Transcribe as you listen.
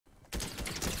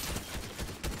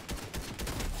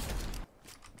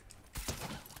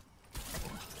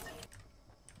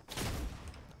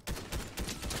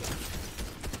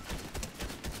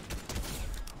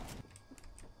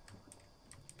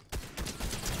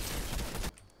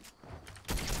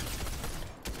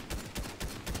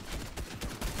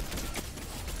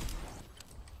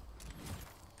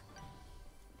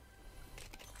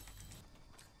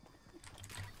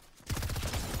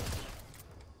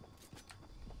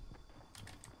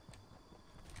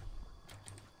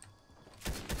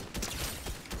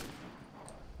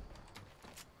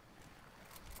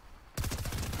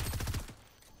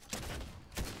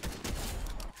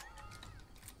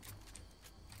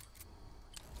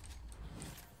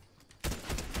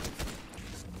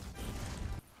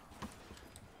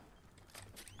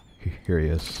Here he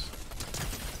is.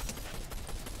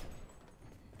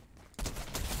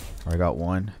 I got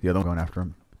one. The other one going after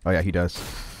him. Oh yeah, he does.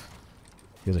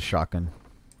 He has a shotgun.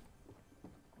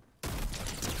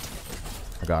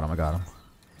 I got him. I got him.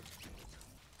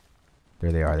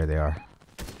 There they are. There they are.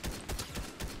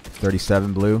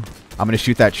 37 blue. I'm gonna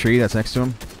shoot that tree that's next to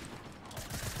him.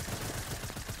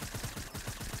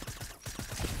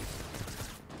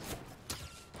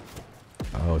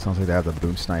 Oh, it sounds like they have the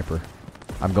boom sniper.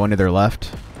 I'm going to their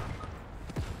left.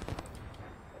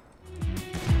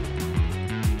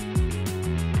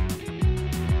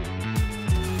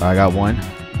 I got one.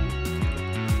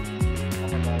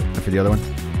 And for the other one.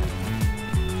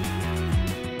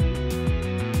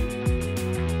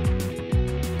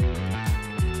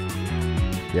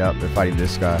 Yep, they're fighting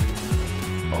this guy.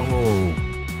 Oh.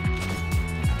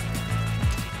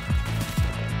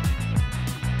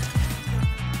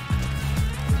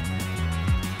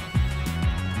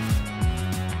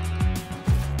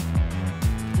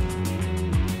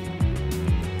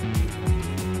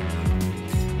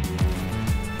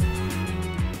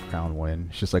 Crown win.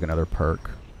 It's just like another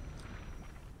perk.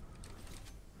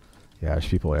 Yeah, there's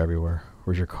people everywhere.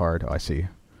 Where's your card? Oh, I see you.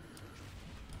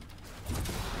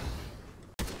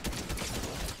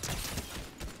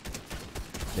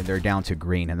 Then they're down to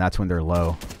green, and that's when they're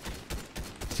low.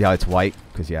 See how it's white?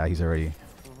 Because, yeah, he's already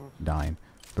dying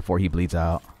before he bleeds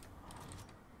out.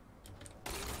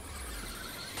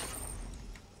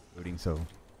 Looting so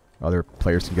other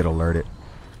players can get alerted.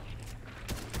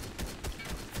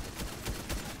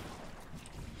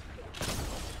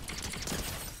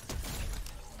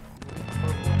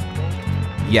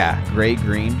 Yeah, gray,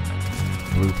 green,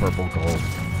 blue, purple, gold.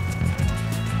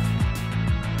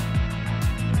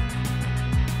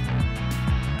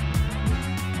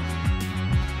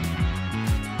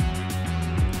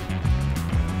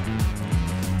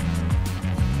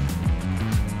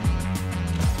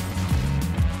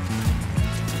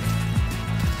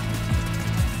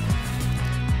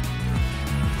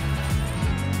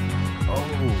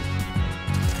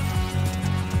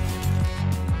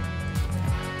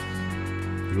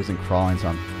 He wasn't crawling,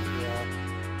 so Yeah.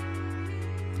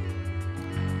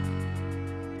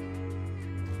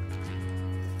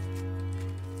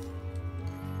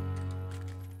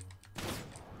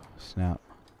 Snap.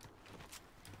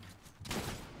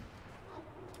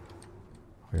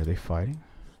 Wait, are they fighting?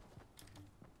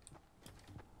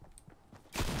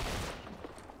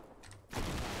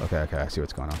 Okay, okay, I see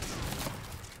what's going on.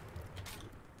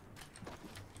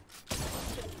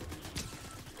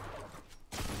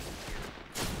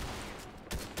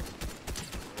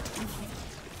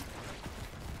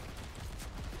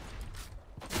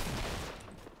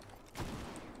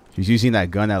 He's using that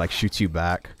gun that like shoots you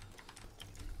back.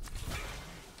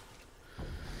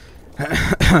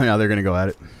 Now they're gonna go at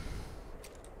it.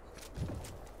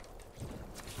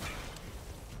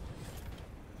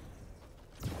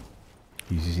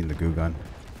 He's using the goo gun.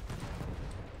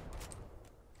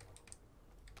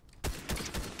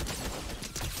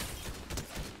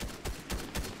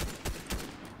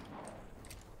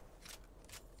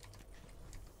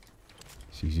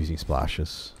 He's using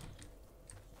splashes.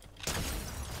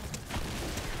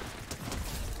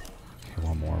 Okay,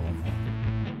 one more.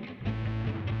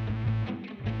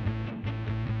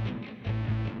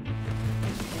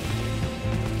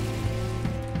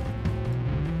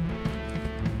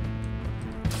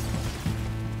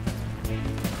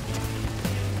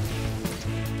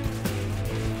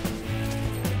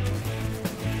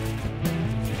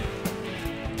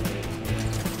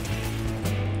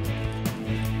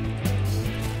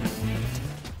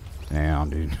 Damn,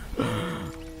 dude.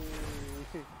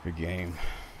 Good game.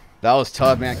 That was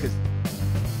tough, man, because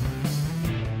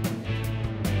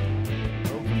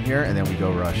from here, and then we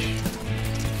go rush.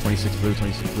 26 blue,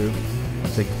 26 blue.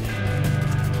 Let's take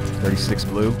 36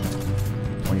 blue.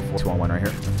 24, 2 on 1 right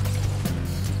here.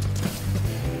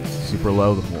 Super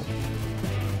low. The whole.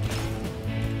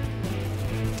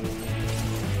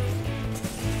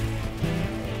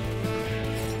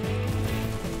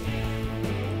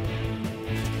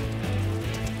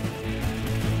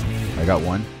 I got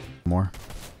one more.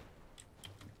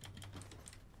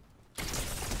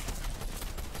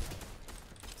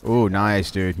 Ooh,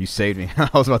 nice, dude. You saved me. I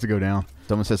was about to go down.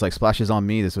 Someone says, like, splashes on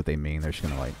me. This is what they mean. They're just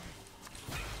going to, like,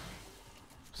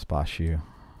 splash you.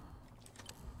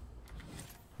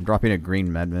 I'm dropping a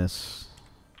green med miss.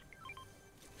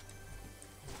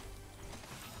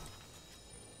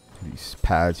 These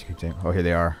pads you can take. Oh, here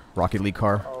they are. Rocket League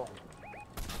car. Oh.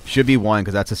 Should be one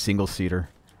because that's a single seater.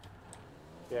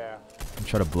 Yeah.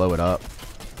 Try to blow it up.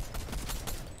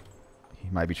 He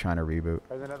might be trying to reboot.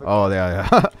 There's another Oh,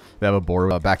 yeah. They have a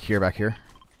board back here, back here.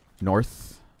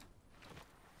 North.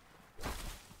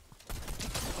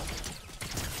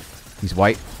 He's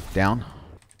white. Down.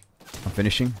 I'm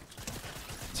finishing.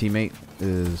 Teammate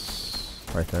is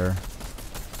right there.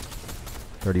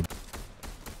 30.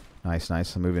 Nice,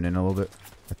 nice. I'm moving in a little bit.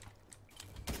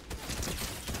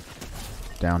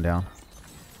 Down, down.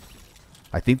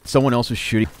 I think someone else is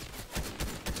shooting.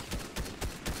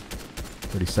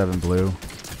 37 blue.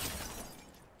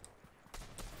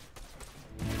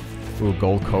 Ooh,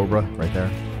 gold cobra right there.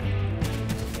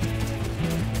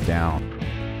 Down.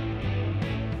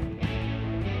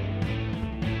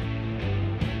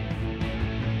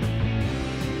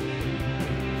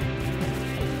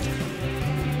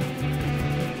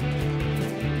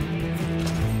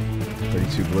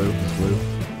 Two blue, he's blue.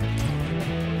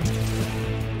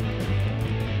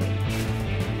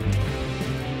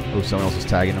 Oh, someone else is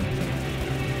tagging him.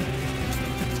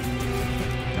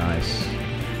 Nice.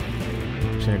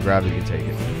 Just gonna grab it, you can take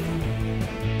it.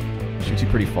 Shoots you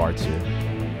pretty far too.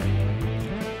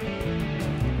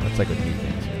 That's like a new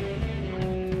thing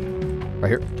too. Right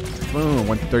here. Boom,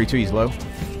 132, he's low.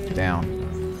 Down.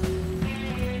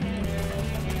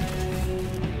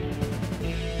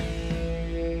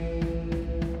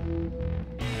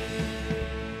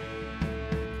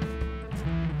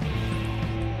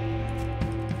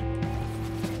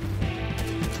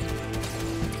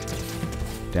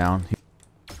 Down.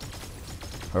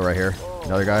 Oh, right here.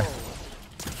 Another guy.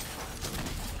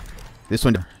 This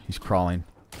one, he's crawling.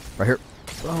 Right here.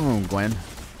 Boom, Gwen.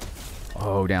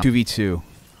 Oh, down. 2v2.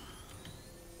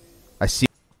 I see.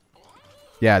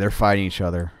 Yeah, they're fighting each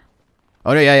other.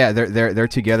 Oh no, yeah, they're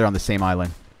together on the same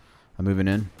island. I'm moving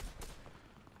in.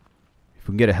 If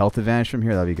we can get a health advantage from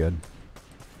here, that'd be good.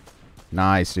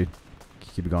 Nice, dude.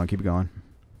 Keep it going, keep it going.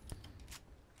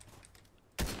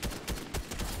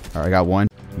 Alright, I got one.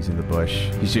 He's in the bush.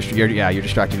 He's just, you're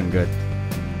distracting him good.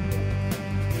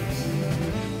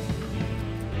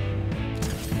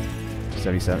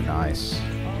 $77, nice.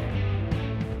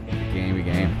 Good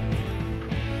game.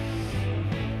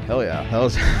 Hell yeah, that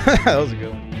was that was a good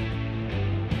one.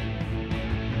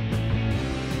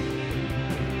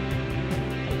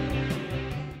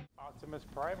 Optimus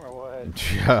Prime or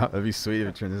what? Yeah, that'd be sweet if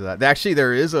it turns into that. Actually,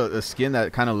 there is a skin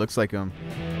that kind of looks like him.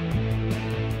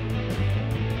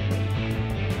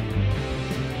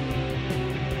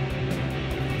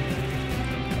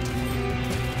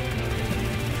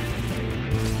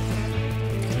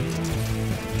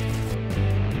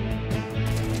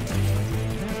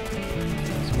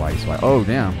 It's white. Oh,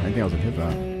 damn. I think I was gonna hit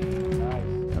that.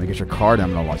 Nice. Let me get your card.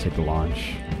 I'm gonna take the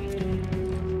launch.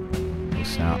 Oh,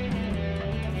 snap.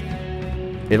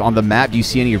 On the map, do you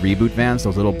see any reboot vans?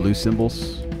 Those little blue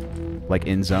symbols? Like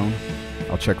in zone?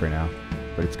 I'll check right now.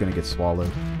 But it's gonna get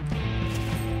swallowed.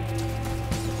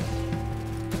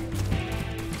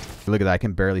 Look at that. I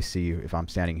can barely see you if I'm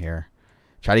standing here.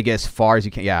 Try to get as far as you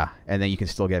can. Yeah, and then you can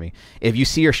still get me. If you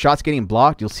see your shots getting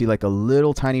blocked, you'll see like a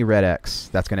little tiny red X.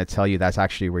 That's going to tell you that's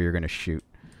actually where you're going to shoot.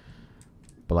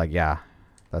 But like, yeah,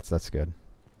 that's good.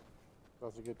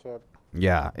 That's a good tip.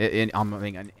 Yeah,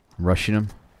 I'm rushing him.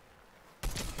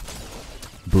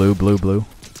 Blue, blue, blue.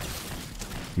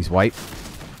 He's white.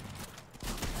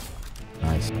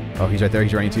 Nice. Oh, he's right there.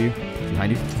 He's running to you.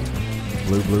 Behind you.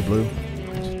 Blue, blue, blue.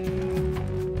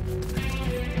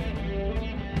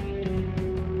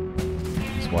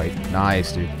 White.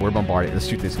 Nice, dude. We're bombarded. Let's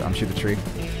shoot this. I'm shooting the tree.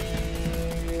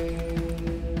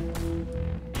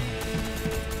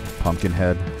 Pumpkin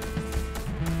head.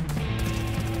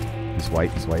 He's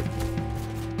white. He's white.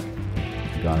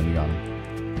 You got him. You got him.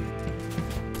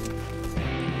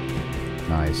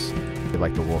 Nice. They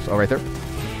like the wolves. Oh, right there.